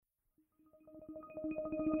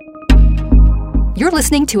You're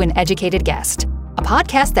listening to An Educated Guest, a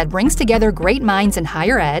podcast that brings together great minds in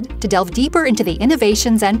higher ed to delve deeper into the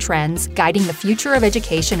innovations and trends guiding the future of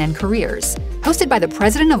education and careers. Hosted by the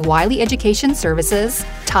president of Wiley Education Services,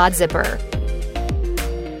 Todd Zipper.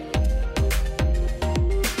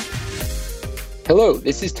 Hello,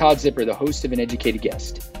 this is Todd Zipper, the host of An Educated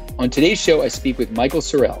Guest. On today's show, I speak with Michael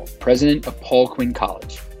Sorrell, president of Paul Quinn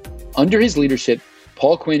College. Under his leadership,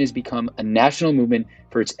 Paul Quinn has become a national movement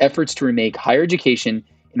for its efforts to remake higher education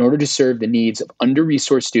in order to serve the needs of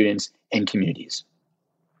under-resourced students and communities.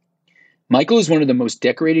 Michael is one of the most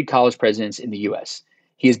decorated college presidents in the U.S.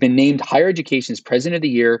 He has been named Higher Education's President of the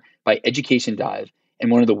Year by Education Dive and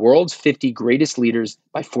one of the world's 50 greatest leaders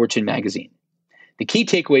by Fortune magazine. The key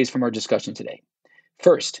takeaways from our discussion today.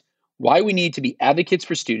 First, why we need to be advocates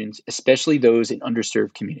for students, especially those in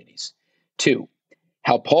underserved communities. 2,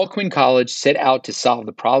 how Paul Quinn College set out to solve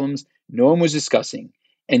the problems no one was discussing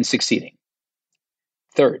and succeeding.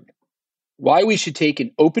 Third, why we should take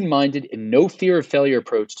an open-minded and no fear of failure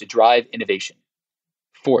approach to drive innovation.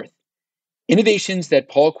 Fourth, innovations that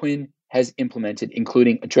Paul Quinn has implemented,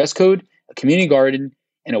 including a dress code, a community garden,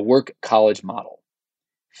 and a work college model.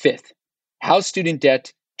 Fifth, how student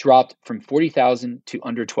debt dropped from $40,000 to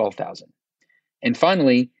under $12,000. And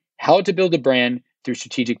finally, how to build a brand through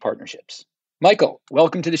strategic partnerships. Michael,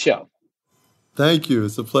 welcome to the show. Thank you.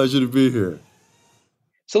 It's a pleasure to be here.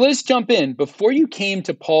 So let's jump in. Before you came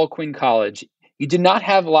to Paul Quinn College, you did not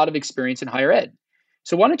have a lot of experience in higher ed.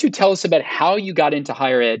 So why don't you tell us about how you got into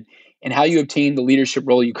higher ed and how you obtained the leadership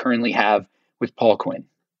role you currently have with Paul Quinn?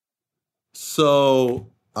 So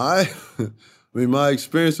my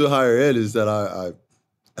experience with higher ed is that I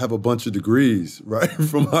have a bunch of degrees, right,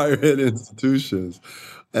 from higher ed institutions.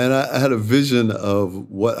 And I had a vision of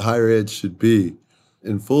what higher ed should be.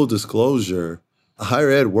 In full disclosure, higher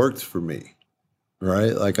ed worked for me,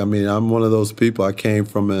 right? I'm one of those people. I came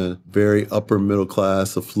from a very upper middle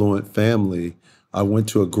class, affluent family. I went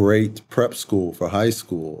to a great prep school for high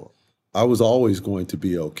school. I was always going to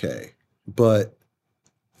be okay. But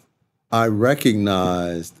I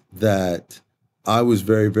recognized that I was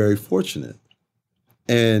very, very fortunate.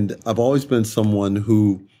 And I've always been someone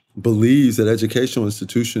who believes that educational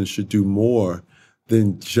institutions should do more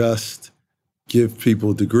than just give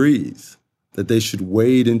people degrees, that they should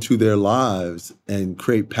wade into their lives and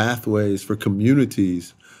create pathways for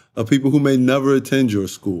communities of people who may never attend your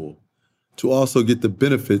school to also get the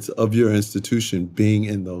benefits of your institution being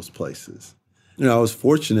in those places. I was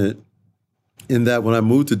fortunate in that when I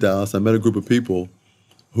moved to Dallas, I met a group of people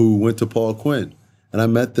who went to Paul Quinn. And I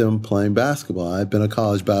met them playing basketball. I had been a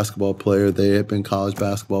college basketball player. They had been college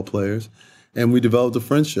basketball players. And we developed a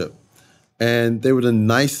friendship. And they were the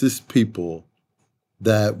nicest people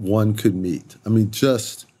that one could meet.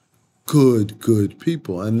 Just good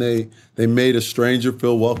people. And they made a stranger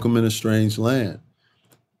feel welcome in a strange land.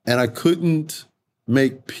 And I couldn't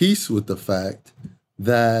make peace with the fact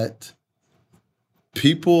that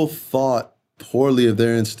people thought poorly of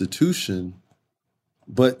their institution,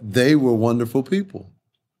 but they were wonderful people.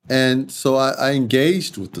 And so I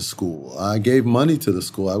engaged with the school. I gave money to the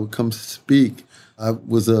school. I would come speak. I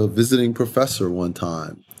was a visiting professor one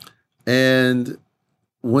time. And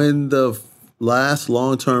when the last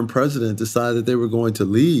long-term president decided they were going to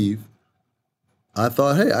leave, I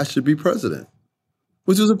thought, hey, I should be president,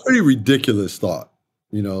 which was a pretty ridiculous thought.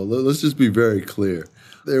 Let's just be very clear.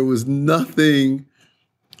 There was nothing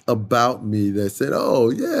about me that said, oh,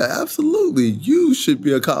 yeah, absolutely, you should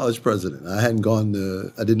be a college president.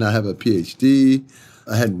 I did not have a PhD.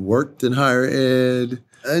 I hadn't worked in higher ed.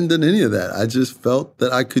 I hadn't done any of that. I just felt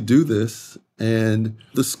that I could do this. And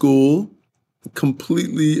the school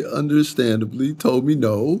completely understandably told me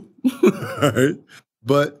no, right?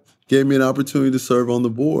 But gave me an opportunity to serve on the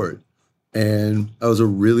board. And I was a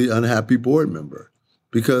really unhappy board member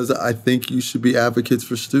because I think you should be advocates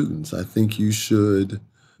for students. I think you should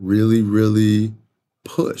really, really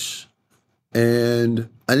push. And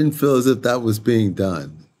I didn't feel as if that was being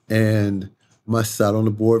done. And I sat on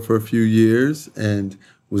the board for a few years and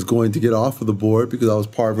was going to get off of the board because I was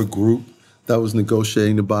part of a group that was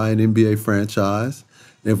negotiating to buy an NBA franchise.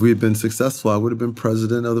 And if we had been successful, I would have been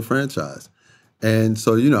president of the franchise. And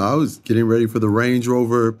so, I was getting ready for the Range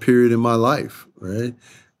Rover period in my life, right?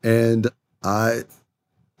 And I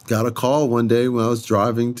got a call one day when I was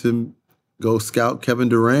driving to go scout Kevin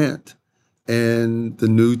Durant, and the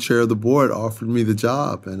new chair of the board offered me the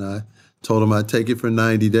job. And I told him I'd take it for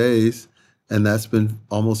 90 days. And that's been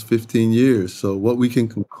almost 15 years. So what we can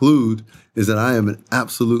conclude is that I am an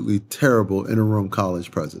absolutely terrible interim college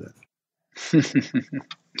president.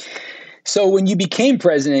 So when you became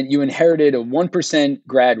president, you inherited a 1%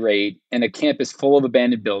 grad rate and a campus full of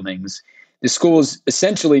abandoned buildings. The school is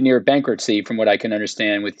essentially near bankruptcy, from what I can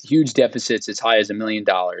understand, with huge deficits as high as $1 million.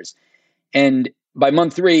 And by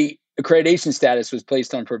month 3, accreditation status was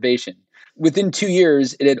placed on probation. Within 2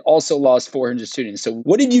 years, it had also lost 400 students. So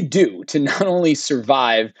what did you do to not only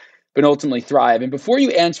survive, but ultimately thrive? And before you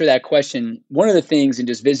answer that question, one of the things in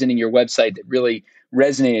just visiting your website that really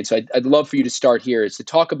resonated, so I'd love for you to start here, is to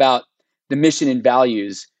talk about the mission and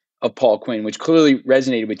values of Paul Quinn, which clearly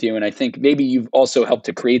resonated with you. And I think maybe you've also helped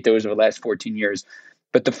to create those over the last 14 years.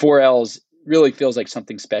 But the 4 L's really feels like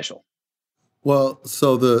something special. Well,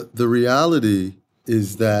 so the reality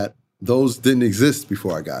is that those didn't exist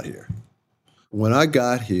before I got here. When I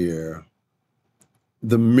got here,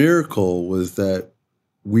 the miracle was that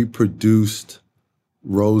we produced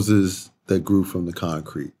roses that grew from the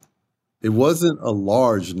concrete. It wasn't a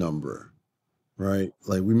large number. Right?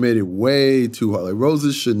 Like we made it way too hard. Like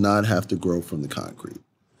roses should not have to grow from the concrete.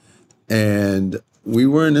 And we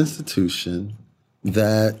were an institution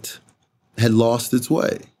that had lost its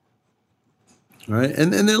way. Right?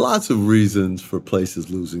 And there are lots of reasons for places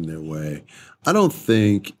losing their way. I don't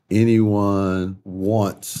think anyone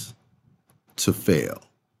wants to fail.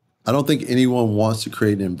 I don't think anyone wants to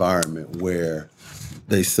create an environment where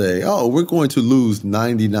they say, oh, we're going to lose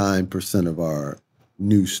 99% of our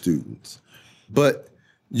new students. But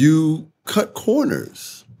you cut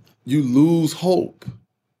corners, you lose hope,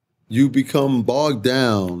 you become bogged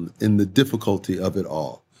down in the difficulty of it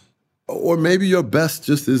all. Or maybe your best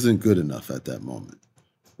just isn't good enough at that moment,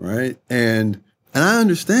 right? And I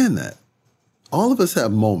understand that. All of us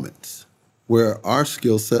have moments where our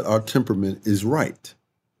skill set, our temperament is right.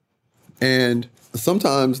 And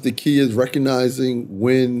sometimes the key is recognizing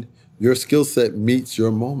when your skill set meets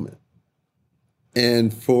your moment.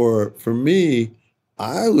 And for me,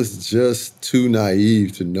 I was just too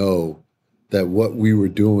naive to know that what we were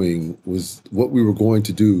doing was what we were going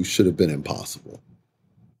to do should have been impossible,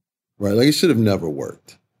 right? Like it should have never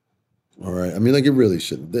worked, all right? I mean, like it really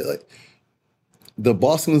shouldn't. The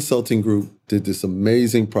Boston Consulting Group did this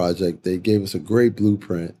amazing project. They gave us a great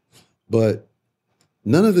blueprint, but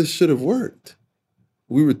none of this should have worked.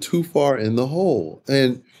 We were too far in the hole.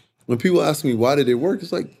 And when people ask me, why did it work?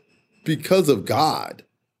 It's like, because of God,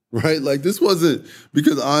 right? Like this wasn't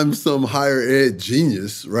because I'm some higher ed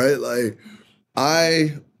genius, right? Like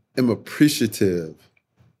I am appreciative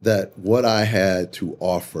that what I had to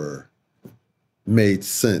offer made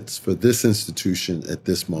sense for this institution at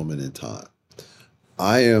this moment in time.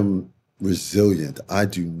 I am resilient. I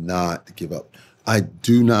do not give up. I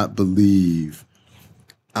do not believe,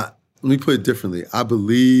 let me put it differently. I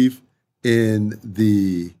believe in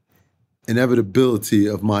the inevitability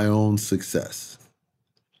of my own success,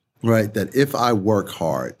 right? That if I work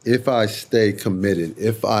hard, if I stay committed,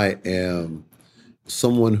 if I am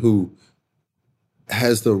someone who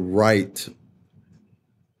has the right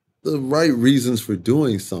reasons for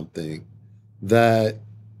doing something, that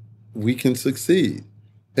we can succeed.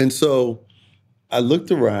 And so I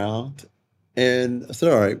looked around and I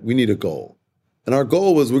said, all right, we need a goal. And our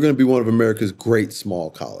goal was we're going to be one of America's great small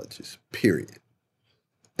colleges, period.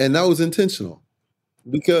 And that was intentional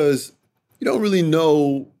because you don't really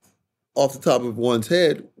know off the top of one's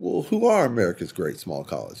head, well, who are America's great small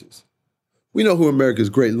colleges? We know who America's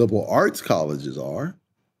great liberal arts colleges are,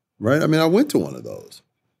 right? I mean, I went to one of those.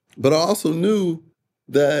 But I also knew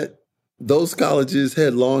that those colleges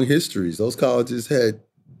had long histories. Those colleges had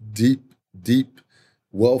deep,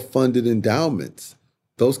 well-funded endowments.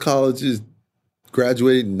 Those colleges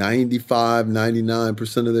graduated 95,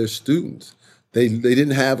 99% of their students. They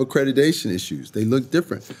didn't have accreditation issues. They looked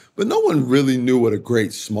different. But no one really knew what a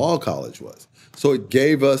great small college was. So it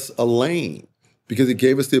gave us a lane because it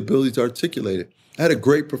gave us the ability to articulate it. I had a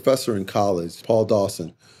great professor in college, Paul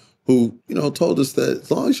Dawson, who, told us that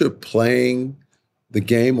as long as you're playing the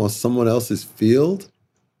game on someone else's field,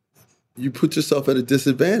 you put yourself at a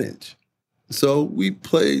disadvantage. So we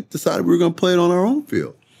decided we were going to play it on our own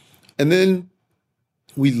field. And then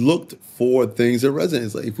we looked for things that resonate.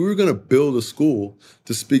 It's like if we were going to build a school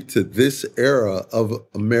to speak to this era of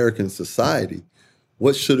American society,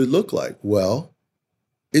 what should it look like? Well,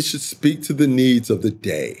 it should speak to the needs of the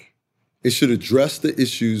day. It should address the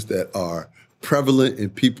issues that are prevalent in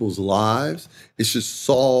people's lives. It should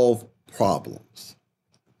solve problems.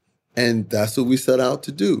 And that's what we set out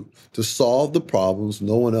to do, to solve the problems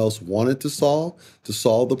no one else wanted to solve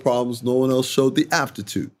the problems no one else showed the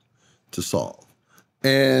aptitude to solve.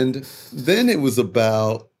 And then it was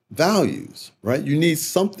about values, right? You need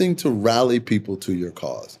something to rally people to your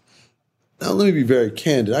cause. Now, let me be very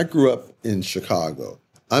candid. I grew up in Chicago.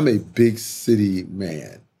 I'm a big city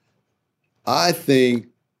man. I think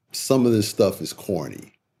some of this stuff is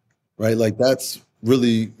corny, right? Like that's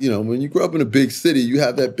really, when you grow up in a big city, you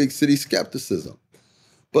have that big city skepticism.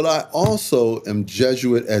 But I also am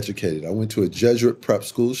Jesuit educated. I went to a Jesuit prep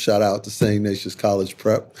school. Shout out to St. Ignatius College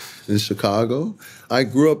Prep in Chicago. I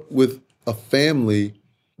grew up with a family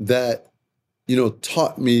that,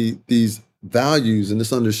 taught me these values and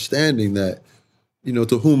this understanding that,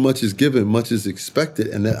 to whom much is given, much is expected,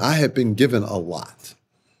 and that I had been given a lot.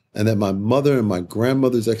 And that my mother and my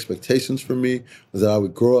grandmother's expectations for me was that I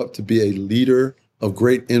would grow up to be a leader of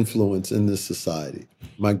great influence in this society.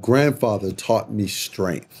 My grandfather taught me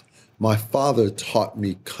strength. My father taught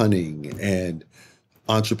me cunning and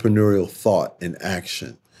entrepreneurial thought and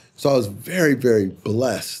action. So I was very, very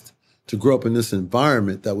blessed to grow up in this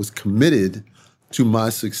environment that was committed to my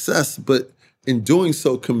success, but in doing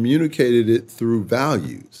so, communicated it through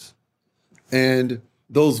values. And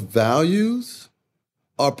those values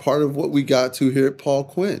are part of what we got to here at Paul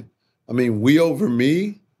Quinn. I mean, we over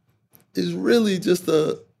me is really just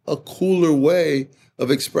a cooler way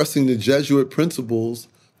of expressing the Jesuit principles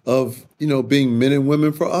of, being men and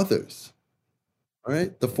women for others,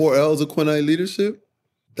 right? The 4 L's of Quinnite leadership,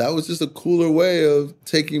 that was just a cooler way of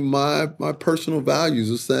taking my personal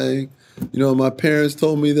values of saying, my parents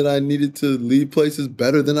told me that I needed to leave places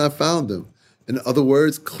better than I found them. In other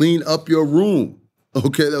words, clean up your room.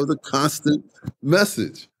 Okay, that was a constant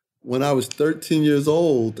message. When I was 13 years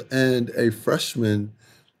old and a freshman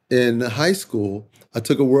in high school, I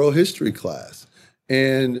took a world history class.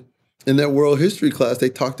 And in that world history class, they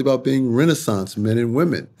talked about being Renaissance men and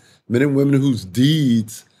women whose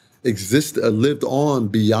deeds lived on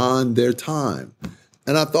beyond their time.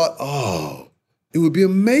 And I thought, it would be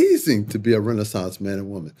amazing to be a Renaissance man and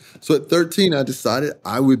woman. So at 13, I decided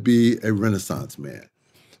I would be a Renaissance man.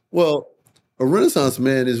 Well, a Renaissance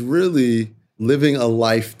man is really living a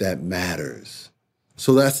life that matters.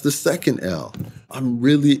 So that's the second L. I'm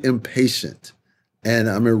really impatient and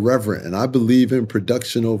I'm irreverent and I believe in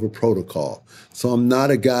production over protocol. So I'm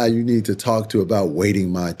not a guy you need to talk to about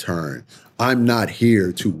waiting my turn. I'm not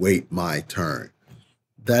here to wait my turn.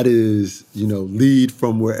 That is, lead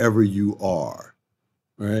from wherever you are.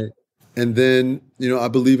 Right. And then, I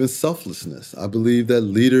believe in selflessness. I believe that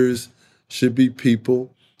leaders should be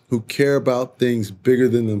people who care about things bigger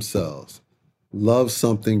than themselves, love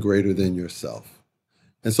something greater than yourself.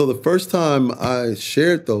 And so the first time I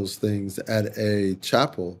shared those things at a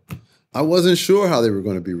chapel, I wasn't sure how they were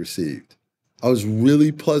going to be received. I was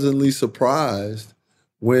really pleasantly surprised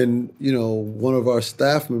when, one of our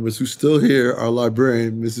staff members who's still here, our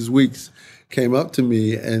librarian, Mrs. Weeks, came up to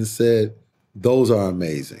me and said, "Those are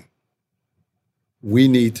amazing. We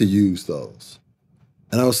need to use those."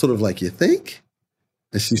 And I was sort of like, "You think?"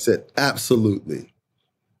 And she said, "Absolutely."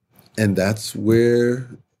 And that's where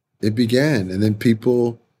it began. And then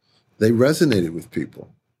they resonated with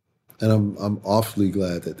people. And I'm awfully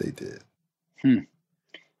glad that they did.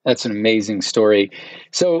 That's an amazing story.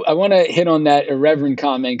 So I want to hit on that irreverent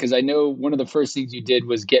comment because I know one of the first things you did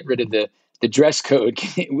was get rid of the dress code.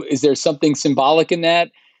 Is there something symbolic in that?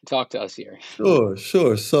 Talk to us here.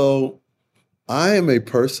 Sure. So I am a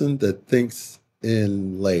person that thinks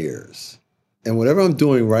in layers. And whatever I'm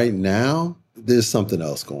doing right now, there's something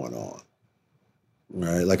else going on.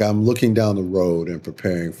 Right? Like I'm looking down the road and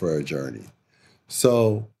preparing for a journey.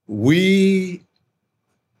 So we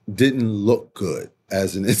didn't look good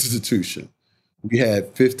as an institution. We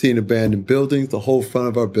had 15 abandoned buildings. The whole front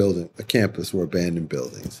of our campus were abandoned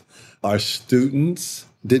buildings. Our students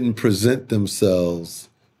didn't present themselves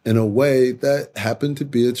in a way that happened to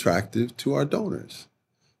be attractive to our donors.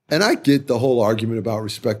 And I get the whole argument about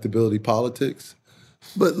respectability politics,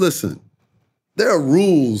 but listen, there are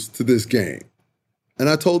rules to this game. And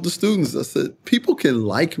I told the students, I said, people can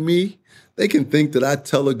like me. They can think that I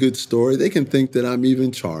tell a good story. They can think that I'm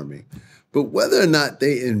even charming. But whether or not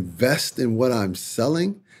they invest in what I'm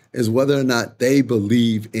selling is whether or not they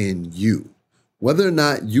believe in you, whether or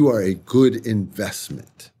not you are a good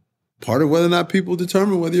investment. Part of whether or not people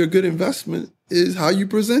determine whether you're a good investment is how you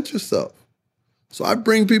present yourself. So I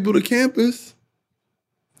bring people to campus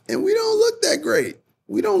and we don't look that great.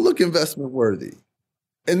 We don't look investment worthy.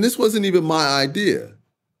 And this wasn't even my idea,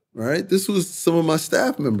 right? This was some of my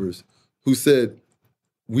staff members who said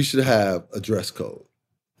we should have a dress code.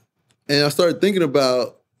 And I started thinking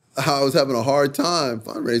about how I was having a hard time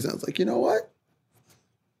fundraising. I was like, you know what?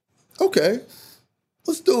 Okay,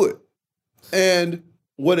 let's do it. And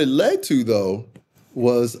what it led to, though,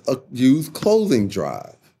 was a youth clothing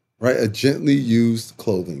drive, right? A gently used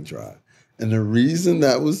clothing drive. And the reason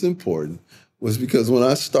that was important was because when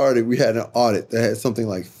I started, we had an audit that had something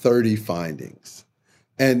like 30 findings.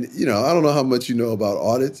 And, I don't know how much you know about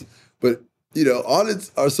audits, but,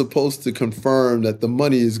 audits are supposed to confirm that the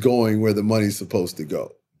money is going where the money's supposed to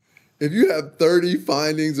go. If you have 30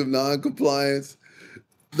 findings of noncompliance,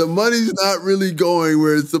 the money's not really going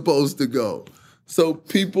where it's supposed to go. So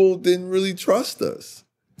people didn't really trust us.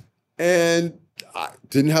 And I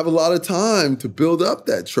didn't have a lot of time to build up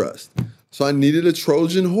that trust. So I needed a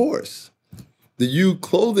Trojan horse. The U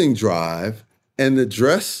clothing drive and the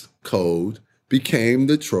dress code became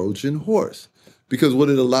the Trojan horse. Because what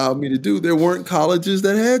it allowed me to do, there weren't colleges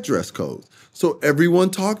that had dress codes. So everyone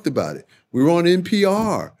talked about it. We were on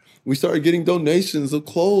NPR. We started getting donations of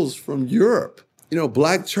clothes from Europe.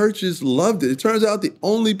 Black churches loved it. It turns out the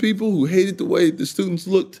only people who hated the way the students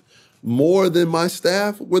looked more than my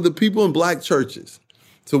staff were the people in Black churches.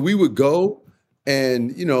 So we would go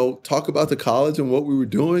and, talk about the college and what we were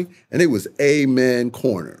doing, and it was Amen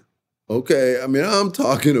Corner. Okay, I'm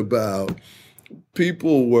talking about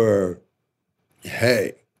people were,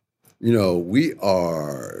 hey, we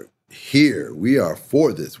are here. We are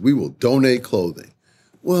for this. We will donate clothing.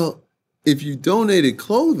 Well, if you donated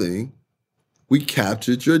clothing, we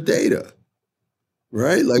captured your data,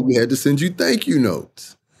 right? Like we had to send you thank you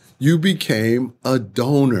notes. You became a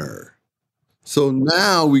donor. So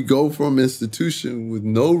now we go from an institution with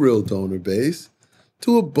no real donor base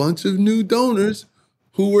to a bunch of new donors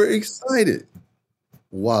who were excited.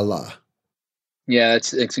 Voila. Yeah,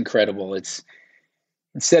 it's incredible. It's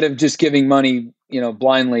instead of just giving money,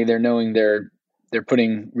 blindly, they're knowing they're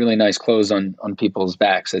putting really nice clothes on people's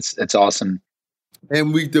backs. It's awesome.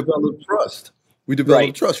 And we developed trust. We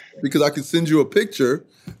developed trust because I could send you a picture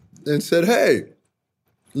and said, hey,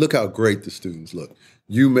 look how great the students look.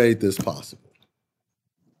 You made this possible.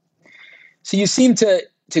 So you seem to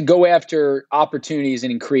go after opportunities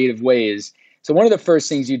in creative ways. So one of the first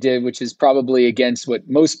things you did, which is probably against what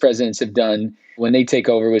most presidents have done when they take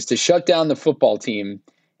over, was to shut down the football team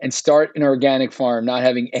and start an organic farm, not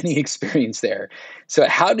having any experience there. So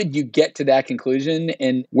how did you get to that conclusion?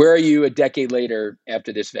 And where are you a decade later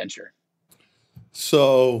after this venture?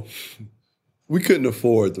 So we couldn't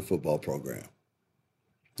afford the football program,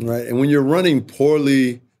 right? And when you're running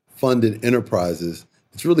poorly funded enterprises,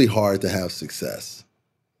 it's really hard to have success.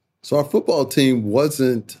 So our football team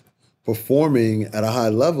wasn't performing at a high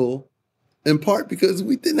level, in part because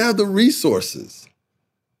we didn't have the resources.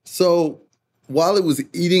 So while it was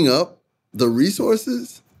eating up the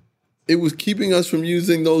resources, it was keeping us from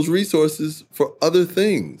using those resources for other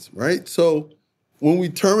things, right? So when we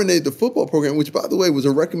terminated the football program, which, by the way, was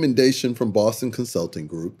a recommendation from Boston Consulting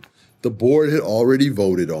Group, the board had already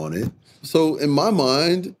voted on it. So in my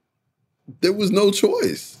mind, there was no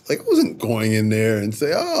choice. Like, I wasn't going in there and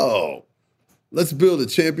say, oh, let's build a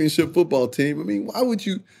championship football team. Why would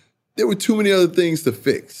you? There were too many other things to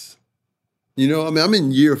fix. I'm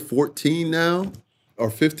in year 14 now, or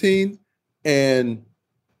 15, and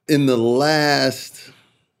in the last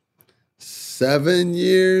 7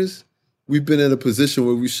 years, we've been in a position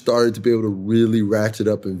where we started to be able to really ratchet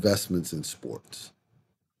up investments in sports,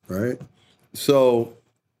 right? So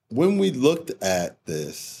when we looked at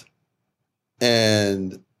this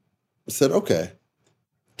and said, okay,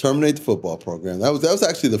 terminate the football program, that was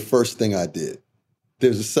actually the first thing I did.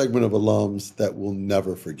 There's a segment of alums that will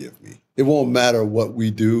never forgive me. It won't matter what we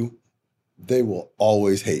do. They will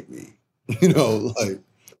always hate me, and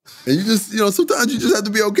you just, sometimes you just have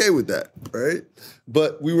to be okay with that, right?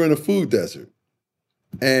 But we were in a food desert,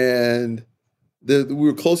 and we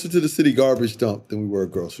were closer to the city garbage dump than we were a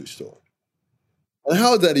grocery store. And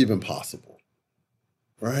how is that even possible,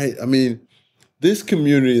 right? This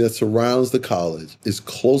community that surrounds the college is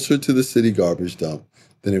closer to the city garbage dump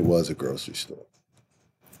than it was a grocery store.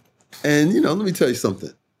 And, let me tell you something.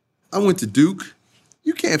 I went to Duke.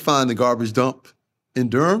 You can't find the garbage dump in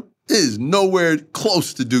Durham. It is nowhere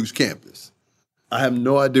close to Duke's campus. I have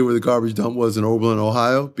no idea where the garbage dump was in Oberlin,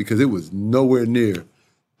 Ohio, because it was nowhere near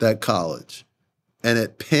that college. And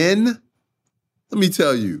at Penn, let me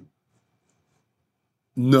tell you,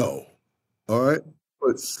 no. All right?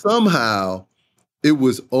 But somehow it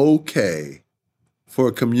was okay for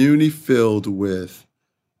a community filled with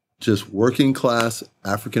just working class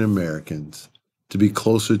African Americans to be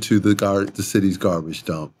closer to the city's garbage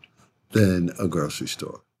dump than a grocery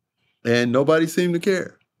store. And nobody seemed to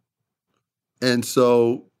care. And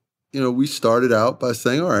so, we started out by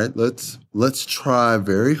saying, all right, let's try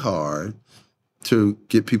very hard to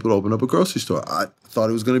get people to open up a grocery store. I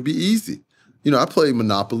thought it was going to be easy. I played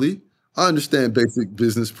Monopoly. I understand basic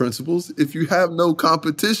business principles. If you have no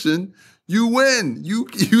competition, you win. You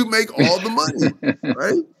make all the money,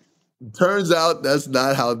 right? Turns out that's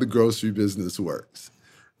not how the grocery business works.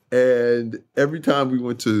 And every time we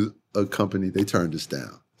went to a company, they turned us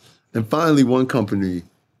down. And finally, one company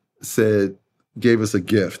gave us a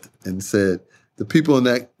gift and said, the people in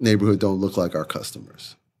that neighborhood don't look like our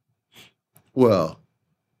customers. Well,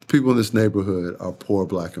 the people in this neighborhood are poor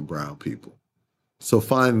Black and brown people. So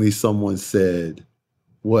finally, someone said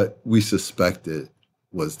what we suspected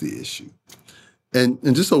was the issue. And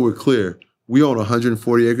just so we're clear, we own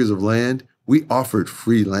 140 acres of land. We offered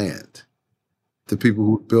free land to people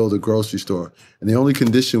who build a grocery store. And the only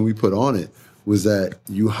condition we put on it was that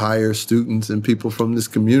you hire students and people from this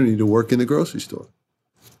community to work in the grocery store.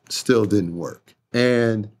 Still didn't work.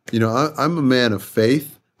 And, I'm a man of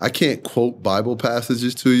faith. I can't quote Bible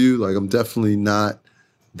passages to you. Like, I'm definitely not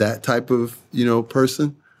that type of,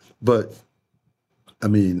 person. But,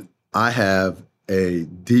 I have a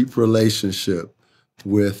deep relationship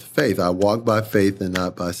with faith. I walk by faith and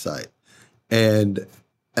not by sight. And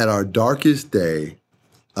at our darkest day,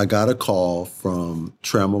 I got a call from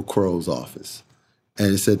Trammell Crow's office,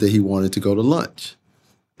 and it said that he wanted to go to lunch.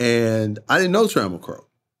 And I didn't know Trammell Crow,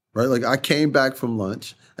 right? Like, I came back from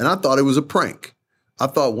lunch, and I thought it was a prank. I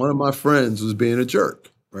thought one of my friends was being a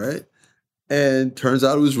jerk, right? And turns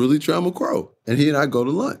out it was really Trammell Crow, and he and I go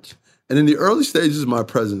to lunch. And in the early stages of my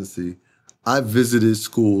presidency, I visited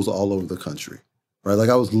schools all over the country, right? Like,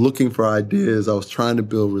 I was looking for ideas. I was trying to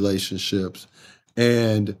build relationships.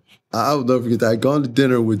 And I would never forget that. I'd gone to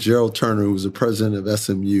dinner with Gerald Turner, who was the president of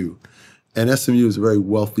SMU. And SMU is a very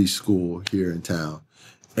wealthy school here in town.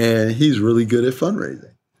 And he's really good at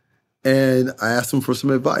fundraising. And I asked him for some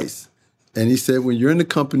advice. And he said, when you're in the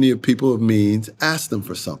company of people of means, ask them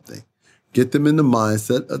for something. Get them in the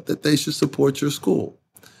mindset that they should support your school.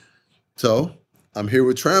 So I'm here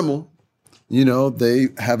with Trammell. They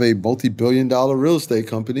have a multi-billion-dollar real estate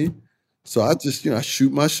company. So I just, I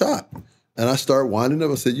shoot my shot. And I start winding up.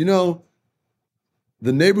 I said, the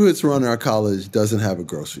neighborhood surrounding our college doesn't have a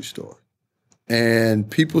grocery store. And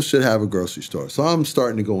people should have a grocery store. So I'm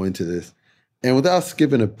starting to go into this. And without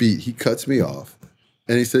skipping a beat, he cuts me off.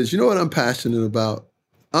 And he says, you know what I'm passionate about?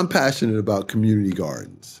 I'm passionate about community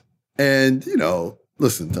gardens. And,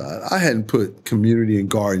 listen, Todd, I hadn't put community and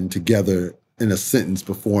garden together in a sentence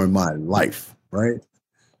before in my life, right?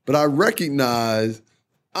 But I recognize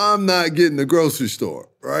I'm not getting the grocery store,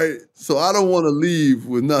 right? So I don't want to leave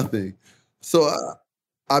with nothing. So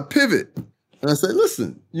I pivot and I say,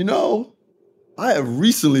 listen, I have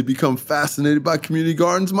recently become fascinated by community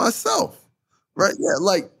gardens myself, right? Yeah,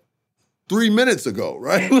 like 3 minutes ago,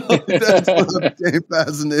 right? That's when I became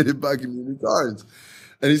fascinated by community gardens.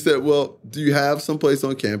 And he said, well, do you have someplace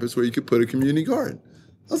on campus where you could put a community garden?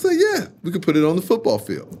 I said, yeah, we could put it on the football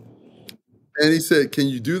field. And he said, can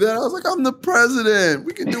you do that? I was like, I'm the president.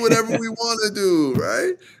 We can do whatever we want to do,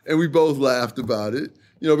 right? And we both laughed about it,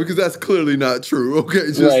 because that's clearly not true,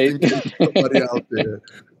 okay? Just in case somebody out there,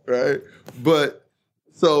 right? But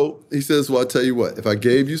so he says, well, I'll tell you what, if I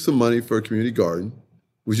gave you some money for a community garden,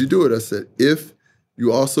 would you do it? I said, if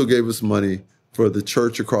you also gave us money for the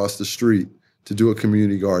church across the street to do a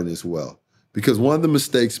community garden as well. Because one of the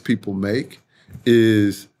mistakes people make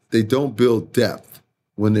is they don't build depth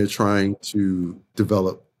when they're trying to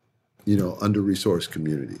develop, under-resourced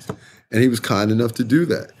communities. And he was kind enough to do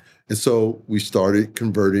that. And so we started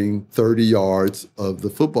converting 30 yards of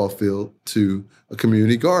the football field to a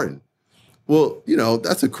community garden. Well,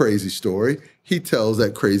 that's a crazy story. He tells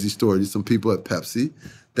that crazy story to some people at Pepsi.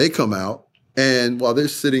 They come out, and while they're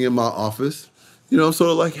sitting in my office, I'm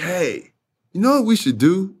sort of like, hey, you know what we should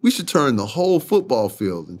do? We should turn the whole football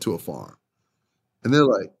field into a farm. And they're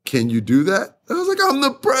like, can you do that? And I was like, I'm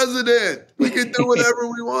the president. We can do whatever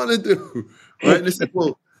we want to do. Right? And they said,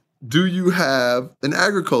 well, do you have an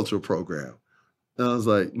agricultural program? And I was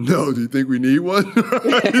like, no, do you think we need one?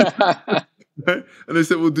 Right? And they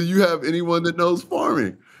said, well, do you have anyone that knows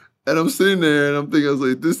farming? And I'm sitting there and I'm thinking, I was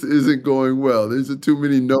like, this isn't going well. There's too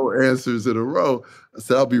many no answers in a row. I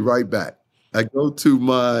said, I'll be right back. I go to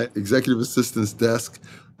my executive assistant's desk.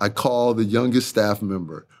 I call the youngest staff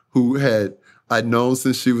member who I'd known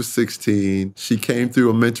since she was 16. She came through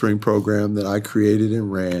a mentoring program that I created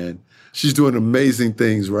and ran. She's doing amazing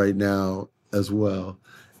things right now as well.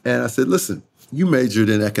 And I said, listen, you majored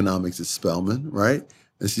in economics at Spelman, right?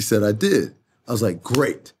 And she said, I did. I was like,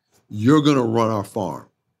 great. You're going to run our farm.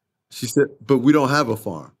 She said, but we don't have a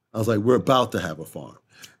farm. I was like, we're about to have a farm.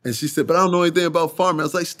 And she said, but I don't know anything about farming. I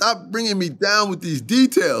was like, stop bringing me down with these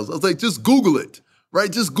details. I was like, just Google it, right?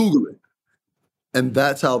 Just Google it. And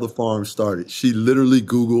that's how the farm started. She literally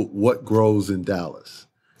Googled what grows in Dallas.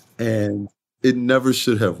 And it never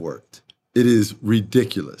should have worked. It is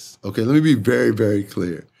ridiculous. Okay, let me be very, very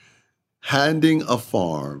clear. handing a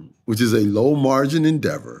farm, which is a low margin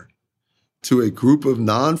endeavor, to a group of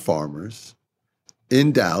non-farmers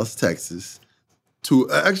in Dallas, Texas, to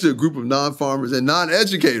actually a group of non-farmers and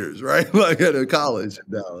non-educators, right? Like at a college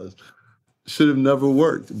in Dallas, should have never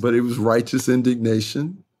worked. But it was righteous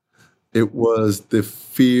indignation. It was the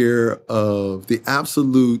fear of the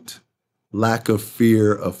absolute lack of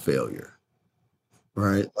fear of failure,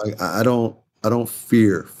 right? Like I don't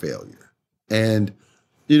fear failure. And,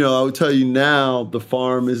 I would tell you now the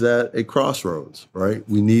farm is at a crossroads, right?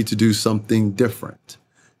 We need to do something different.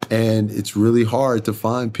 And it's really hard to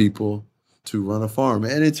find people to run a farm.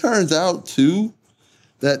 And it turns out, too,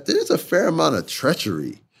 that there's a fair amount of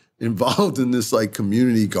treachery involved in this like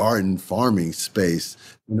community garden farming space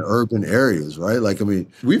in urban areas, right? Like,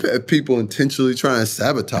 we've had people intentionally try and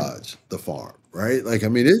sabotage the farm, right? Like,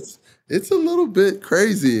 it's a little bit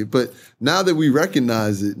crazy, but now that we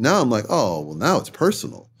recognize it, now I'm like, oh, well, now it's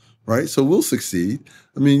personal, right? So we'll succeed.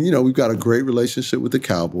 We've got a great relationship with the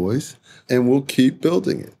Cowboys, and we'll keep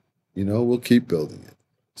building it. We'll keep building it.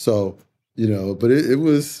 So, but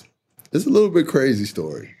it's a little bit crazy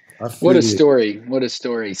story. What a story. What a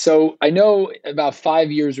story. So I know about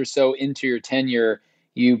 5 years or so into your tenure,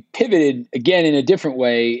 you pivoted again in a different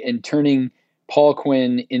way and turning Paul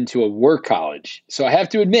Quinn into a work college. So I have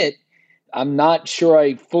to admit, I'm not sure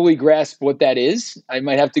I fully grasp what that is. I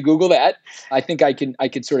might have to Google that. I think I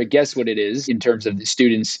could sort of guess what it is in terms of the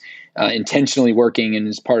students intentionally working and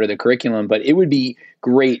as part of the curriculum. But it would be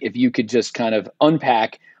great if you could just kind of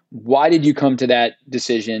unpack, why did you come to that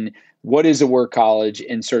decision? What is a work college,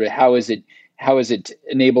 and sort of how is it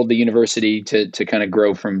enabled the university to kind of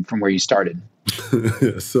grow from where you started?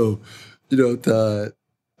 So, Todd,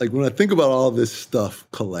 like when I think about all this stuff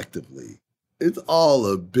collectively, it's all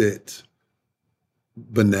a bit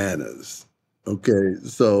bananas. Okay.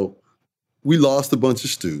 So we lost a bunch of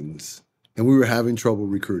students and we were having trouble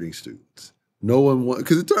recruiting students. No one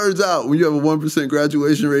because it turns out when you have a 1%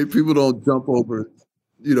 graduation rate, people don't jump over,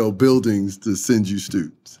 buildings to send you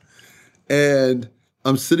students. And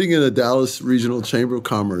I'm sitting in a Dallas Regional Chamber of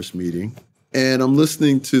Commerce meeting, and I'm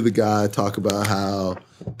listening to the guy talk about how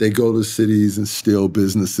they go to cities and steal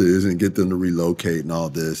businesses and get them to relocate and all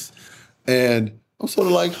this. And I'm sort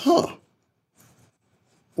of like,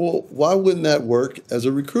 well, why wouldn't that work as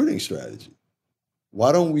a recruiting strategy?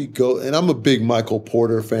 Why don't we go? And I'm a big Michael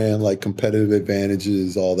Porter fan, like competitive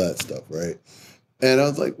advantages, all that stuff, right? And I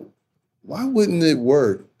was like, why wouldn't it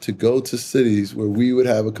work to go to cities where we would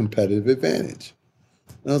have a competitive advantage?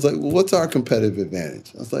 And I was like, well, what's our competitive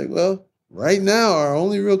advantage? I was like, well, right now, our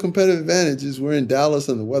only real competitive advantage is we're in Dallas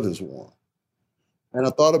and the weather's warm. And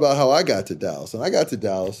I thought about how I got to Dallas. And I got to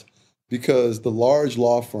Dallas because the large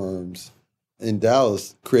law firms in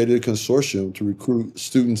Dallas created a consortium to recruit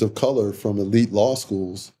students of color from elite law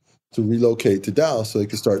schools to relocate to Dallas so they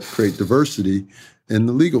could start to create diversity in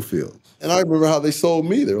the legal field. And I remember how they sold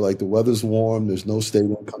me. They were like, the weather's warm, there's no state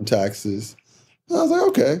income taxes. And I was like,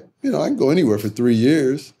 okay, I can go anywhere for 3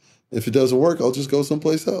 years. If it doesn't work, I'll just go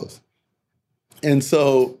someplace else. And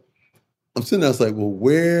so I'm sitting there, I was like, well,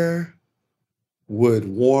 where would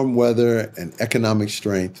warm weather and economic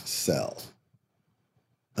strength sell?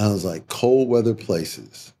 And I was like, cold weather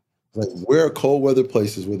places. Like, where are cold weather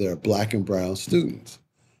places where there are Black and brown students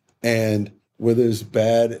and where there's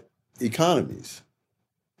bad economies?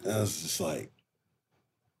 And I was just like,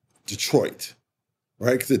 Detroit,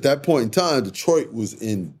 right? Because at that point in time, Detroit was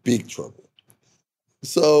in big trouble.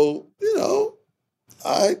 So,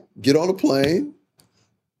 I get on a plane,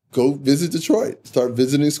 go visit Detroit, start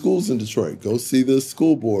visiting schools in Detroit, go see the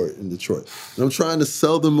school board in Detroit. And I'm trying to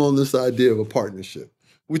sell them on this idea of a partnership,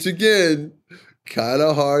 which again, kind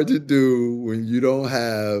of hard to do when you don't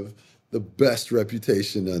have the best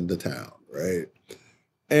reputation in the town, right?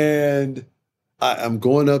 And I'm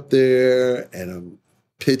going up there and I'm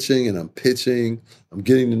pitching. I'm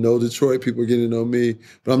getting to know Detroit. People are getting to know me,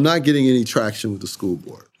 but I'm not getting any traction with the school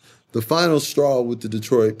board. The final straw with the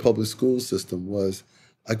Detroit public school system was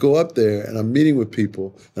I go up there and I'm meeting with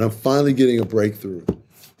people and I'm finally getting a breakthrough.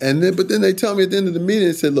 But then they tell me at the end of the meeting,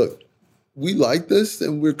 they said, look, we like this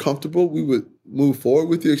and we're comfortable. We would move forward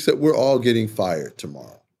with you, except we're all getting fired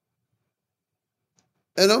tomorrow.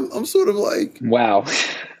 And I'm sort of like, wow.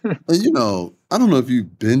 I don't know if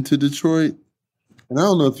you've been to Detroit, and I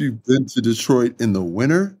don't know if you've been to Detroit in the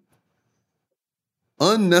winter.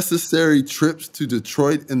 Unnecessary trips to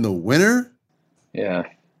Detroit in the winter. Yeah.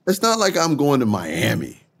 It's not like I'm going to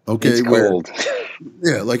Miami. Okay. It's cold.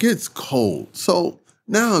 Yeah, like it's cold. So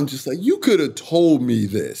now I'm just like, you could have told me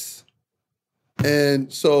this.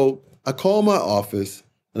 And so I called my office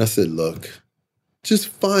and I said, look, just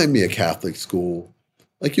find me a Catholic school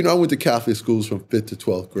Like, I went to Catholic schools from 5th to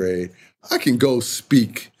 12th grade. I can go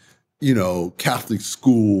speak, Catholic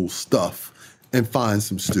school stuff and find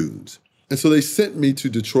some students. And so they sent me to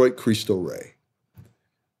Detroit Cristo Rey.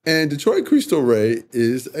 And Detroit Cristo Rey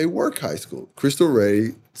is a work high school. Cristo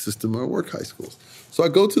Rey system are work high schools. So I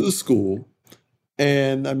go to the school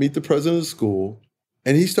and I meet the president of the school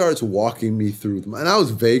and he starts walking me through them. And I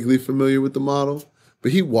was vaguely familiar with the model,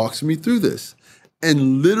 but he walks me through this.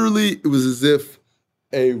 And literally it was as if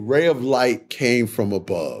a ray of light came from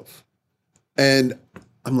above. And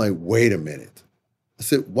I'm like, wait a minute. I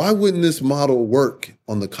said, why wouldn't this model work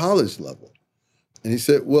on the college level? And he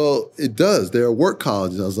said, well, it does. There are work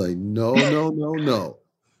colleges. I was like, no.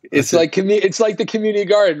 It's like the community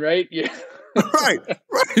garden, right? Yeah. Right.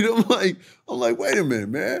 I'm like, wait a minute,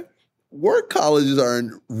 man. Work colleges are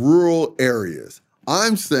in rural areas.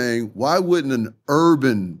 I'm saying, why wouldn't an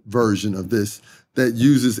urban version of this that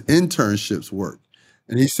uses internships work?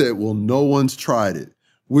 And he said, well, no one's tried it,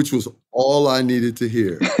 which was all I needed to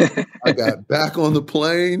hear. I got back on the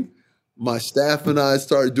plane. My staff and I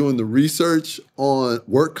started doing the research on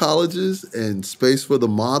work colleges and space for the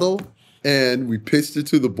model. And we pitched it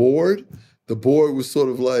to the board. The board was sort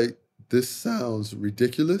of like, this sounds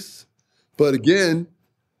ridiculous. But again,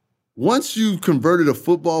 once you converted a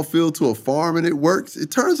football field to a farm and it works,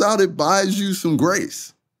 it turns out it buys you some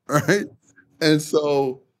grace, right? And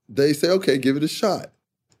so they say, okay, give it a shot.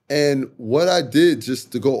 And what I did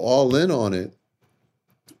just to go all in on it,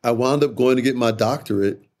 I wound up going to get my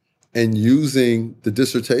doctorate and using the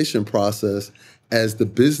dissertation process as the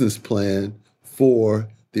business plan for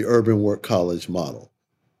the urban work college model.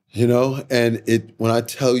 And when I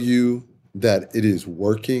tell you that it is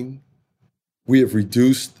working, we have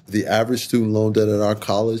reduced the average student loan debt at our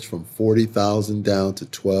college from $40,000 down to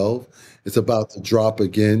 $12,000. It's about to drop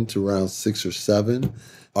again to around 6 or 7.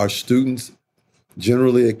 Our students,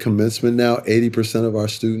 generally at commencement now, 80% of our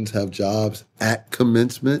students have jobs at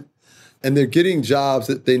commencement, and they're getting jobs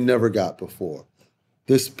that they never got before.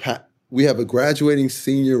 We have a graduating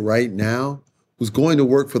senior right now who's going to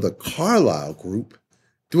work for the Carlyle Group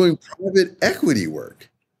doing private equity work,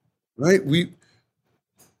 right?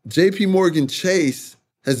 JP Morgan Chase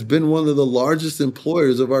has been one of the largest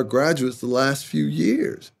employers of our graduates the last few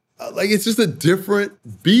years. It's just a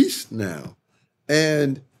different beast now.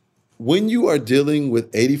 And when you are dealing with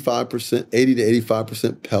 80 to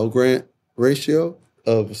 85% Pell Grant ratio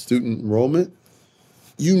of student enrollment,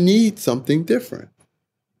 you need something different.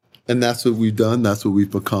 And that's what we've done. That's what we've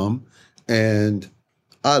become. And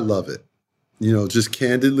I love it. Just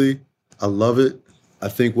candidly, I love it. I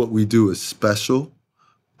think what we do is special.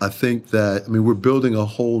 I think that, we're building a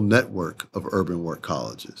whole network of urban work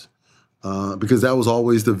colleges because that was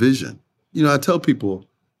always the vision. I tell people,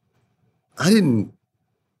 I didn't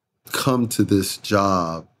come to this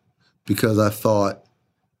job because I thought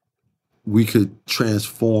we could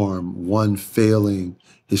transform one failing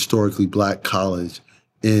historically Black college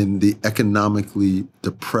in the economically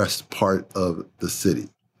depressed part of the city.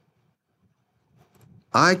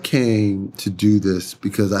 I came to do this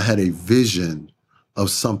because I had a vision of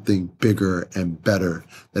something bigger and better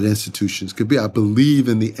that institutions could be. I believe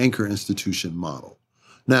in the anchor institution model.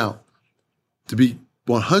 Now, to be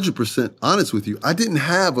 100% honest with you, I didn't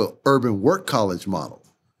have an urban work college model.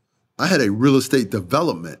 I had a real estate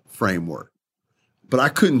development framework, but I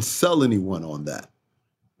couldn't sell anyone on that,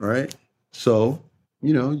 right? So,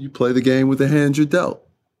 you play the game with the hand you're dealt.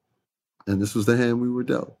 And this was the hand we were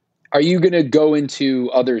dealt. Are you going to go into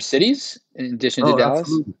other cities in addition to Dallas?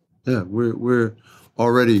 Absolutely. Yeah, we're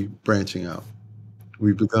already branching out.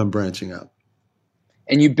 We've begun branching out.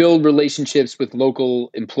 And you build relationships with local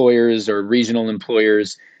employers or regional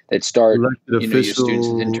employers that start, your students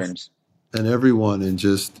and interns. And everyone, and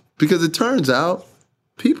just because it turns out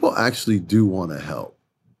people actually do want to help,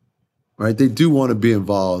 right? They do want to be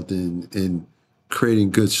involved in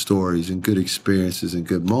creating good stories and good experiences and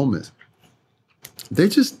good moments. They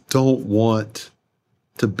just don't want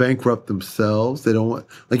to bankrupt themselves. They don't want,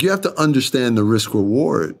 you have to understand the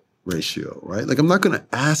risk-reward ratio, right? I'm not going to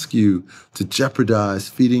ask you to jeopardize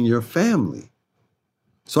feeding your family.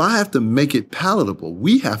 So I have to make it palatable.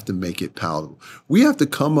 We have to make it palatable. We have to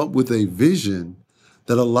come up with a vision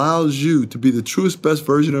that allows you to be the truest, best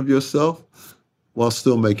version of yourself while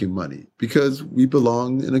still making money, because we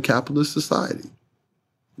belong in a capitalist society.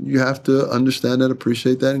 You have to understand that,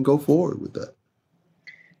 appreciate that, and go forward with that.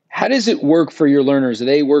 How does it work for your learners? Are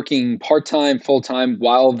they working part-time, full-time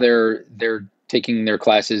while they're taking their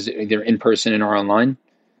classes either in person or online?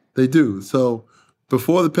 They do. So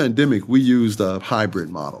before the pandemic, we used a hybrid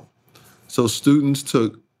model. So students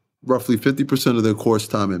took roughly 50% of their course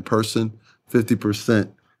time in person, 50%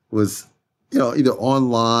 was, either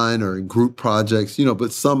online or in group projects,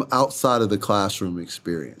 but some outside of the classroom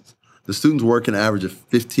experience. The students work an average of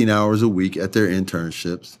 15 hours a week at their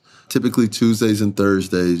internships. Typically Tuesdays and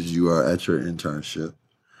Thursdays you are at your internship.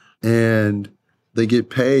 And they get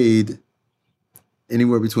paid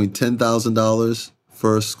anywhere between $10,000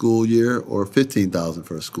 for a school year or $15,000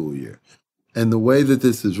 for a school year. And the way that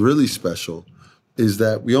this is really special is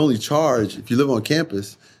that we only charge, if you live on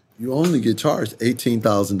campus, you only get charged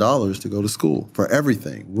 $18,000 to go to school for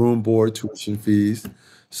everything, room, board, tuition fees.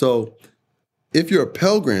 So if you're a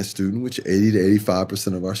Pell Grant student, which 80 to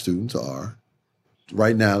 85% of our students are,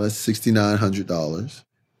 right now that's $6,900.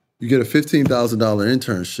 You get a $15,000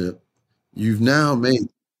 internship.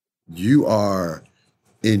 You are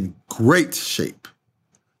in great shape.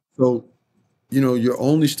 So, your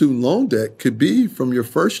only student loan debt could be from your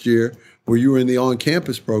first year where you were in the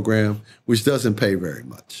on-campus program, which doesn't pay very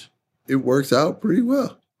much. It works out pretty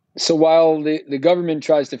well. So while the government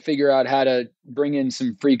tries to figure out how to bring in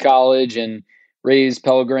some free college and raise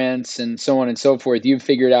Pell Grants and so on and so forth, you've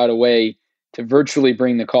figured out a way to virtually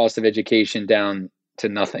bring the cost of education down to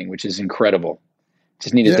nothing, which is incredible.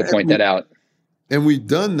 Just needed to point that out. And we've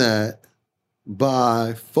done that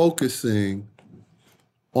by focusing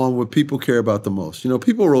on what people care about the most.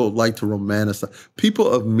 People like to romanticize. People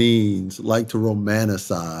of means like to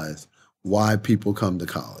romanticize why people come to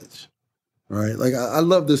college, right? Like I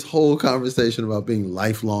love this whole conversation about being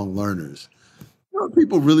lifelong learners.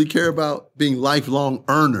 People really care about being lifelong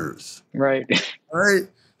earners. Right. Right.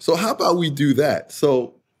 So how about we do that?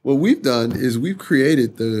 So what we've done is we've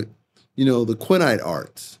created the Quinnite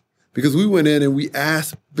Arts, because we went in and we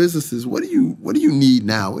asked businesses, what do you need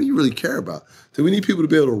now? What do you really care about? So we need people to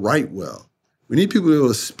be able to write well. We need people to be able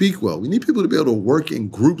to speak well. We need people to be able to work in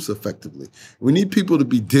groups effectively. We need people to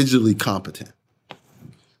be digitally competent.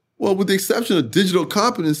 Well, with the exception of digital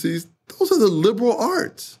competencies, those are the liberal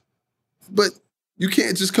arts. But you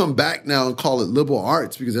can't just come back now and call it liberal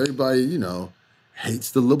arts because everybody,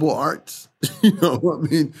 hates the liberal arts. They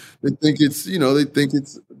think it's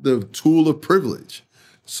the tool of privilege.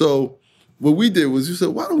 So what we did was we said,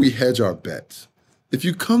 why don't we hedge our bets? If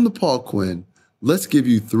you come to Paul Quinn, let's give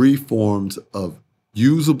you 3 forms of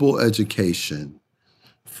usable education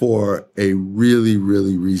for a really,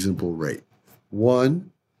 really reasonable rate.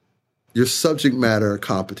 1, your subject matter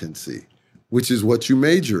competency, which is what you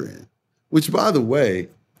major in, which, by the way,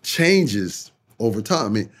 changes over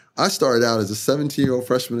time. I started out as a 17-year-old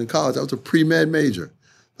freshman in college. I was a pre-med major.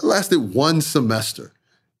 I lasted 1 semester.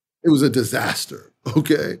 It was a disaster,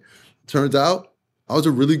 okay? Turns out I was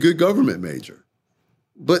a really good government major.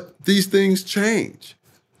 But these things change.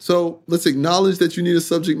 So let's acknowledge that you need a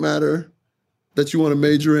subject matter that you want to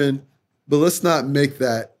major in, but let's not make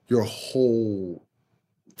that your whole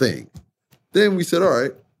thing. Then we said, all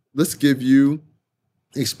right, let's give you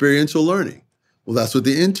experiential learning. Well, that's what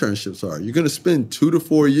the internships are. You're going to spend 2 to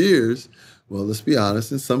 4 years. Well, let's be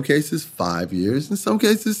honest, in some cases, 5 years, in some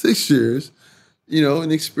cases, 6 years,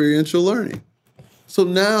 in experiential learning. So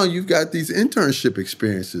now you've got these internship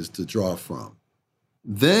experiences to draw from.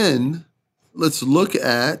 Then let's look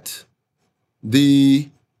at the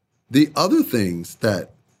other things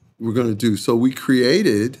that we're going to do. So we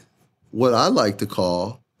created what I like to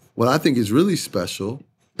call, what I think is really special,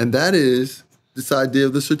 and that is this idea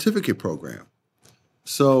of the certificate program.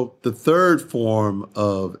 So the third form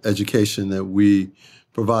of education that we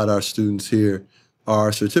provide our students here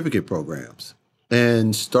are certificate programs.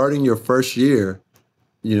 And starting your first year,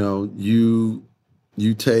 you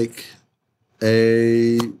take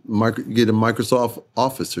you get a Microsoft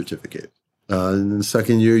Office certificate. In the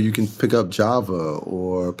second year, you can pick up Java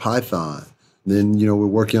or Python. Then, we're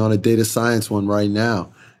working on a data science one right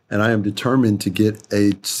now. And I am determined to get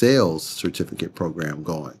a sales certificate program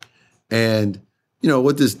going. And,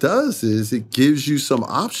 what this does is it gives you some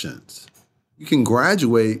options. You can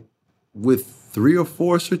graduate with 3 or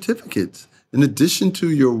 4 certificates in addition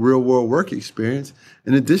to your real world work experience,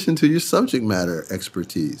 in addition to your subject matter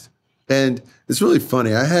expertise. And it's really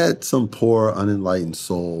funny. I had some poor, unenlightened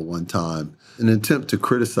soul one time, in an attempt to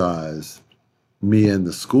criticize me and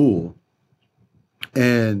the school,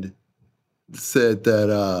 and said that,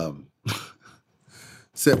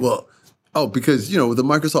 because, with the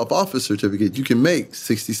Microsoft Office certificate, you can make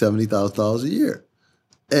 $60,000, $70,000 a year.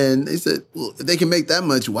 And they said, well, if they can make that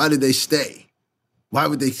much, why did they stay? Why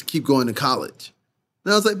would they keep going to college?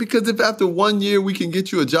 And I was like, because if after 1 year we can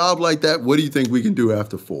get you a job like that, what do you think we can do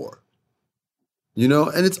after 4?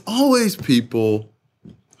 And it's always people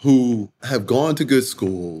who have gone to good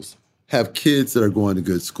schools, have kids that are going to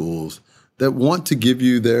good schools, that want to give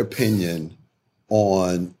you their opinion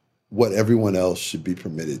on what everyone else should be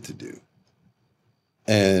permitted to do.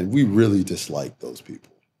 And we really dislike those people.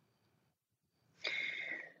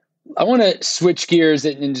 I want to switch gears,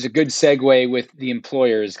 and it's a good segue with the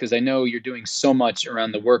employers, because I know you're doing so much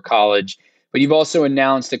around the Work College, but you've also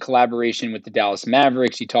announced a collaboration with the Dallas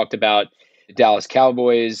Mavericks. You talked about the Dallas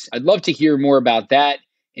Cowboys. I'd love to hear more about that,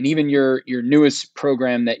 and even your newest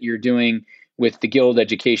program that you're doing with the Guild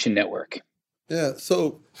Education Network. Yeah.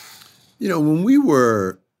 So, when we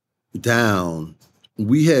were down,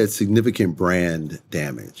 we had significant brand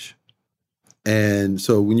damage. And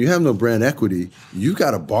so when you have no brand equity, you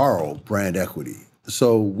got to borrow brand equity.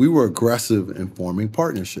 So we were aggressive in forming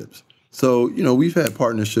partnerships. So, we've had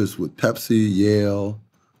partnerships with Pepsi, Yale,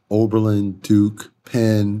 Oberlin, Duke,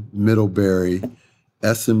 Penn, Middlebury,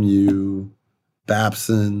 SMU,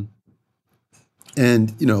 Babson,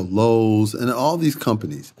 and, Lowe's, and all these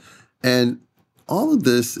companies. And all of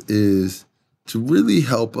this is to really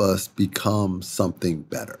help us become something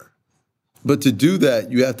better. But to do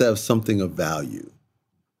that, you have to have something of value.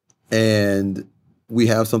 And we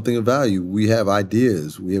have something of value. We have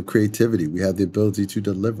ideas. We have creativity. We have the ability to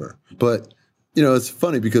deliver. But, it's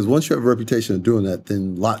funny because once you have a reputation of doing that,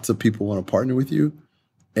 then lots of people want to partner with you.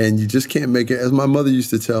 And you just can't make it. As my mother used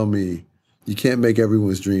to tell me, you can't make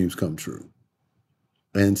everyone's dreams come true.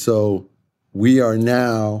 And so we are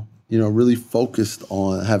now, really focused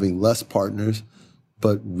on having less partners,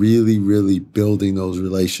 but really, really building those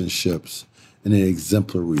relationships in an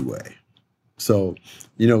exemplary way. So,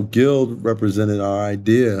 Guild represented our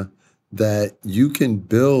idea that you can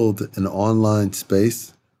build an online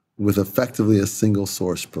space with effectively a single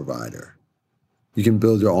source provider. You can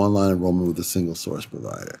build your online enrollment with a single source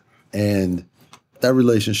provider. And that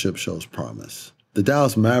relationship shows promise. The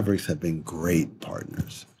Dallas Mavericks have been great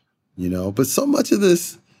partners, but so much of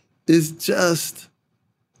this is just,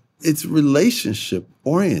 it's relationship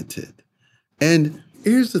oriented. And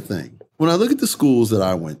here's the thing. When I look at the schools that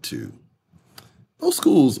I went to, those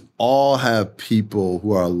schools all have people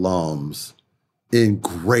who are alums in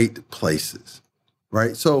great places,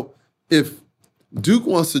 right? So if Duke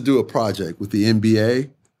wants to do a project with the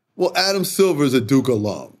NBA, well, Adam Silver is a Duke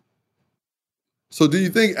alum. So do you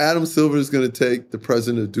think Adam Silver is going to take the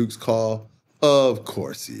president of Duke's call? Of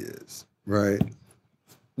course he is, right?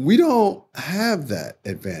 We don't have that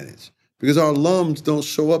advantage because our alums don't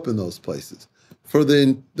show up in those places. For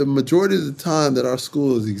the majority of the time that our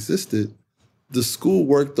school has existed, the school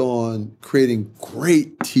worked on creating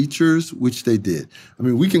great teachers, which they did. I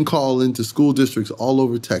mean, we can call into school districts all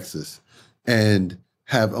over Texas and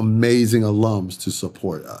have amazing alums to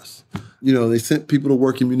support us. They sent people to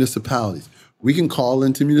work in municipalities. We can call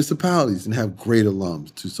into municipalities and have great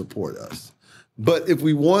alums to support us. But if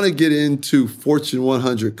we want to get into Fortune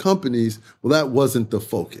 100 companies, well, that wasn't the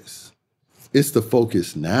focus. It's the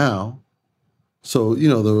focus now. So,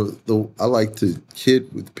 I like to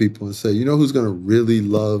kid with people and say, who's going to really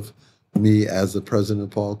love me as the president of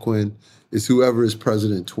Paul Quinn is whoever is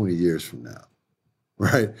president 20 years from now,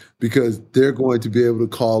 right? Because they're going to be able to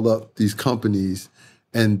call up these companies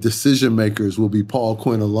and decision makers will be Paul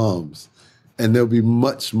Quinn alums, and there'll be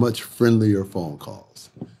much, much friendlier phone calls.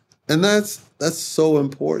 And that's so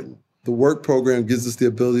important. The work program gives us the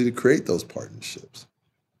ability to create those partnerships,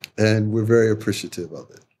 and we're very appreciative of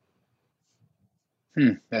it.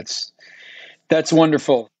 That's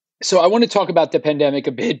wonderful. So I want to talk about the pandemic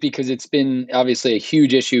a bit because it's been obviously a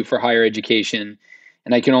huge issue for higher education.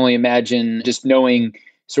 And I can only imagine just knowing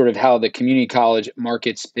sort of how the community college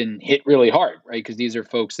market's been hit really hard, right? Because these are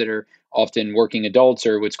folks that are often working adults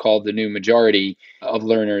or what's called the new majority of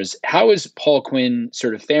learners. How is Paul Quinn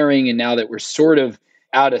sort of faring? And now that we're sort of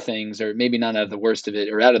out of things, or maybe not out of the worst of it,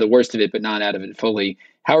 or out of the worst of it, but not out of it fully,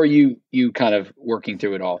 how are you kind of working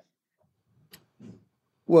through it all?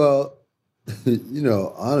 Well,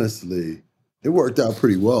 honestly, it worked out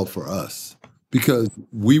pretty well for us because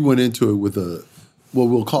we went into it with what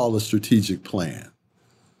we'll call a strategic plan.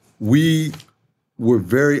 We were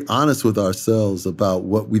very honest with ourselves about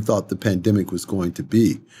what we thought the pandemic was going to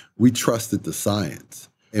be. We trusted the science,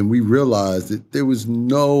 and we realized that there was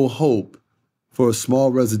no hope for a small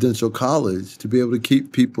residential college to be able to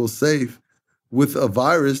keep people safe with a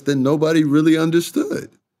virus that nobody really understood.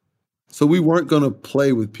 So we weren't going to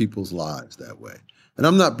play with people's lives that way. And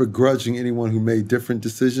I'm not begrudging anyone who made different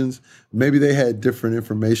decisions. Maybe they had different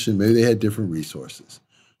information. Maybe they had different resources,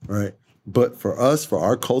 right? But for us, for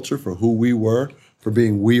our culture, for who we were, for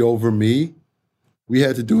being we over me, we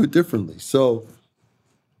had to do it differently. So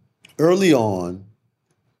early on,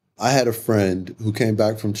 I had a friend who came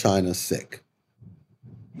back from China sick.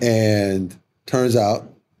 And turns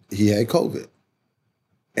out he had COVID.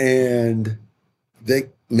 And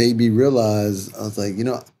made me realize, I was like,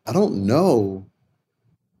 I don't know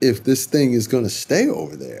if this thing is going to stay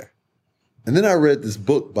over there. And then I read this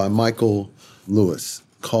book by Michael Lewis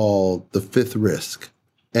called The Fifth Risk.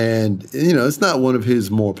 And, it's not one of his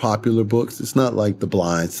more popular books. It's not like The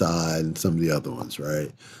Blind Side and some of the other ones,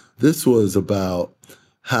 right? This was about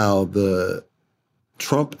how the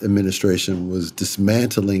Trump administration was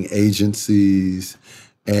dismantling agencies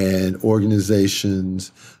and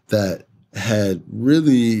organizations that had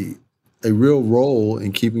really a real role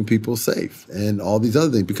in keeping people safe and all these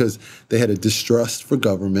other things, because they had a distrust for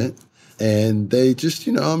government and they just,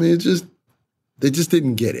 they just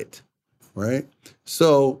didn't get it, right?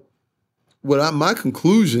 So my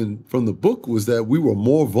conclusion from the book was that we were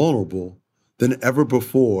more vulnerable than ever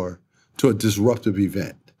before to a disruptive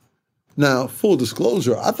event. Now, full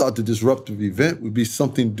disclosure, I thought the disruptive event would be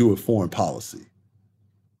something to do with foreign policy.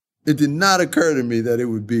 It did not occur to me that it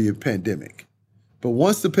would be a pandemic. But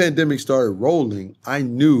once the pandemic started rolling, I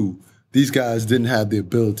knew these guys didn't have the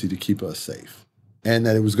ability to keep us safe and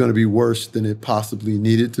that it was going to be worse than it possibly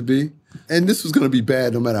needed to be. And this was going to be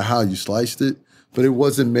bad no matter how you sliced it, but it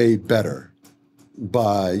wasn't made better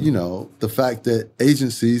by, the fact that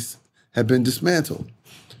agencies had been dismantled.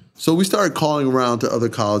 So we started calling around to other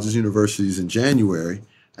colleges, universities in January,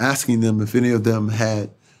 asking them if any of them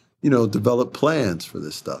had, developed plans for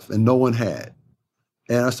this stuff. And no one had.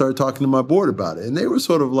 And I started talking to my board about it. And they were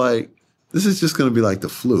sort of like, this is just going to be like the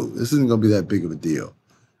flu. This isn't going to be that big of a deal.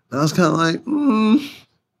 And I was kind of like,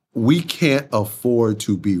 we can't afford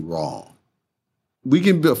to be wrong. We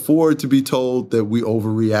can afford to be told that we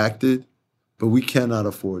overreacted, but we cannot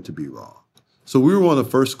afford to be wrong. So we were one of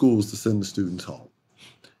the first schools to send the students home.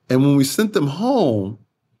 And when we sent them home,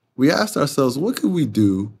 we asked ourselves, what could we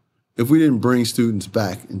do if we didn't bring students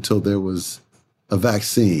back until there was a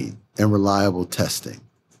vaccine and reliable testing?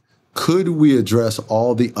 Could we address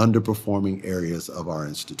all the underperforming areas of our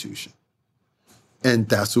institution? And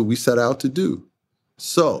that's what we set out to do.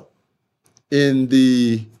 So in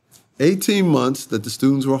the 18 months that the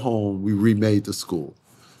students were home, we remade the school.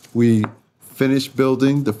 We finished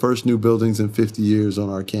building the first new buildings in 50 years on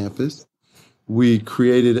our campus. We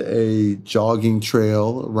created a jogging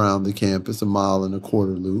trail around the campus, 1.25 mile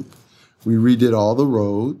loop. We redid all the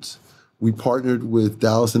roads. We partnered with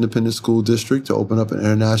Dallas Independent School District to open up an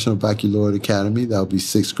International Baccalaureate Academy. That would be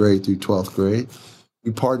 6th grade through 12th grade.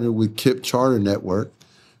 We partnered with KIPP Charter Network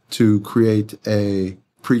to create a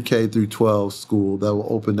pre-K through 12 school that will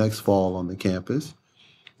open next fall on the campus.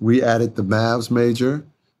 We added the Mavs major.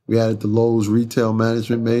 We added the Lowe's retail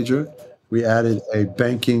management major. We added a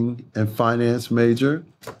banking and finance major.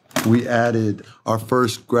 We added our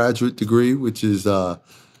first graduate degree, which is a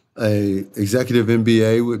executive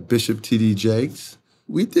MBA with Bishop T.D. Jakes.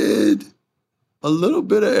 We did a little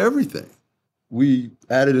bit of everything. We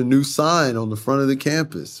added a new sign on the front of the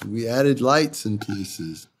campus. We added lights in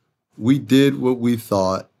places. We did what we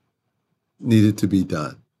thought needed to be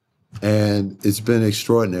done. And it's been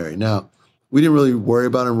extraordinary. Now, we didn't really worry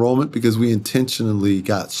about enrollment because we intentionally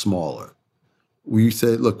got smaller. We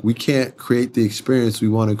said, look, we can't create the experience we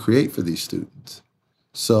want to create for these students.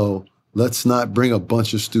 So let's not bring a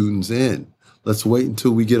bunch of students in. Let's wait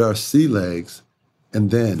until we get our sea legs, and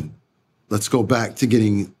then let's go back to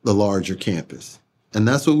getting the larger campus. And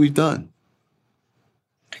that's what we've done.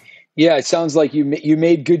 Yeah, it sounds like you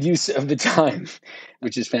made good use of the time,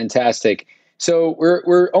 which is fantastic. So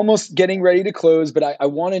we're almost getting ready to close, but I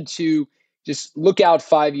wanted to just look out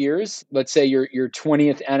 5 years. Let's say your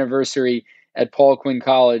 20th anniversary at Paul Quinn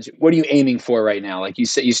College. What are you aiming for right now? Like you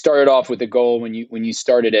said, you started off with a goal when you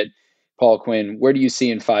started at Paul Quinn. Where do you see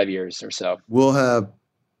in 5 years or so? We'll have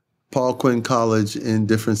Paul Quinn College in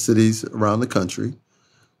different cities around the country.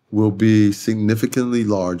 We'll be significantly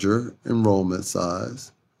larger enrollment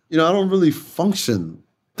size. I don't really function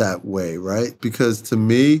that way, right? Because to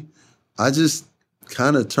me, I just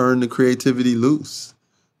kind of turn the creativity loose.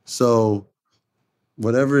 So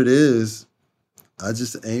whatever it is, I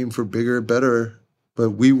just aim for bigger and better, but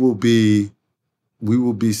we will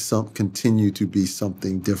continue to be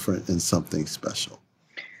something different and something special.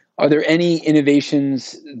 Are there any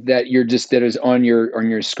innovations that that is on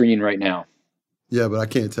your screen right now? Yeah, but I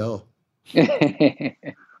can't tell.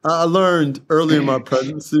 I learned early in my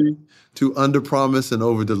presidency to underpromise and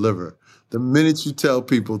overdeliver. The minute you tell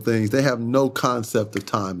people things, they have no concept of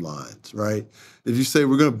timelines, right? If you say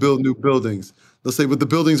we're going to build new buildings, they'll say, but the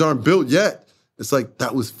buildings aren't built yet. It's like,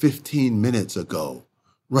 that was 15 minutes ago,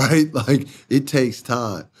 right? Like, it takes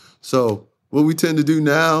time. So what we tend to do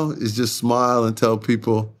now is just smile and tell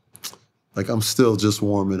people, like, I'm still just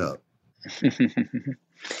warming up.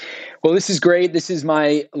 Well, this is great. This is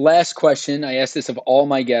my last question. I ask this of all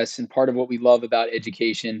my guests, and part of what we love about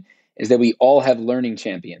education is that we all have learning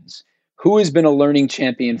champions. Who has been a learning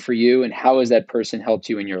champion for you, and how has that person helped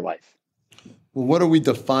you in your life? Well, what are we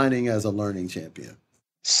defining as a learning champion?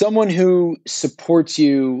 Someone who supports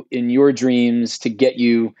you in your dreams to get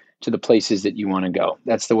you to the places that you want to go.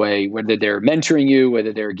 That's the way, whether they're mentoring you,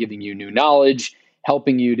 whether they're giving you new knowledge,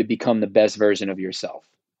 helping you to become the best version of yourself.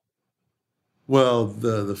 Well,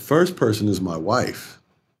 the first person is my wife.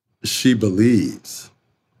 She believes.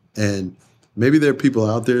 And maybe there are people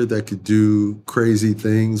out there that could do crazy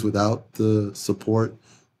things without the support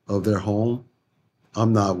of their home.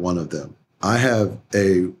 I'm not one of them. I have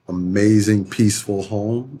an amazing, peaceful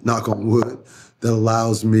home, knock on wood, that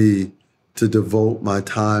allows me to devote my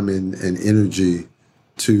time and energy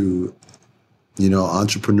to,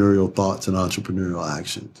 entrepreneurial thoughts and entrepreneurial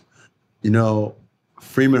actions.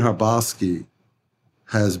 Freeman Harbosky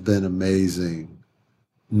has been amazing.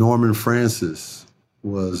 Norman Francis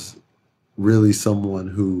was really someone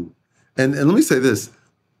who, and let me say this,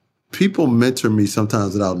 people mentor me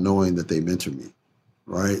sometimes without knowing that they mentor me,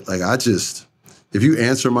 right? Like if you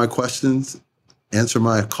answer my questions, answer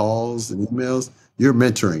my calls and emails, you're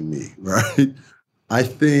mentoring me, right? I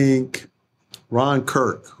think Ron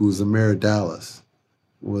Kirk, who's the mayor of Dallas,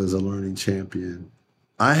 was a learning champion.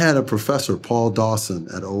 I had a professor, Paul Dawson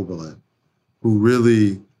at Oberlin, who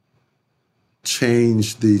really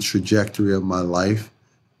changed the trajectory of my life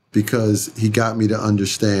because he got me to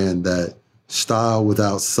understand that style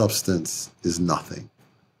without substance is nothing,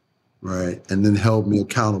 right? And then held me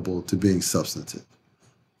accountable to being substantive.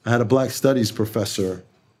 I had a Black Studies professor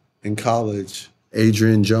in college,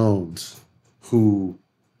 Adrian Jones, who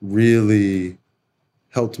really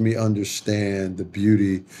helped me understand the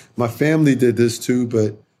beauty. My family did this too,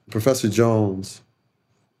 but Professor Jones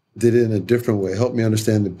did it in a different way, helped me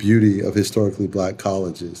understand the beauty of historically Black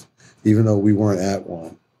colleges, even though we weren't at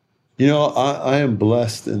one. I am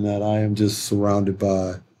blessed in that I am just surrounded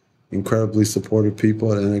by incredibly supportive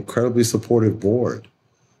people and an incredibly supportive board,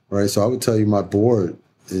 right? So I would tell you my board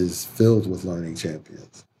is filled with learning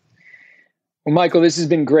champions. Well, Michael, this has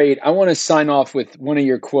been great. I want to sign off with one of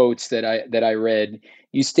your quotes that I read.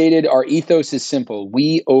 You stated, "Our ethos is simple,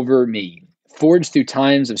 we over me. Forged through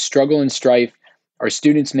times of struggle and strife, our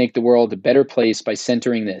students make the world a better place by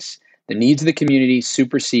centering this. The needs of the community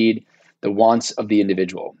supersede the wants of the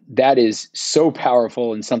individual." That is so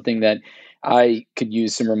powerful and something that I could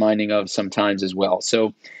use some reminding of sometimes as well.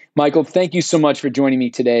 So, Michael, thank you so much for joining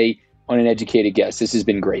me today on An Educated Guest. This has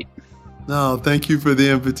been great. No, thank you for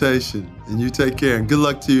the invitation. And you take care, and good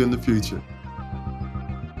luck to you in the future.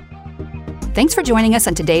 Thanks for joining us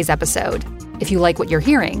on today's episode. If you like what you're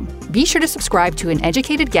hearing, be sure to subscribe to An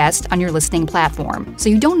Educated Guest on your listening platform so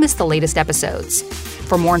you don't miss the latest episodes.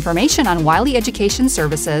 For more information on Wiley Education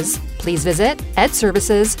Services, please visit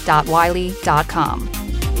edservices.wiley.com.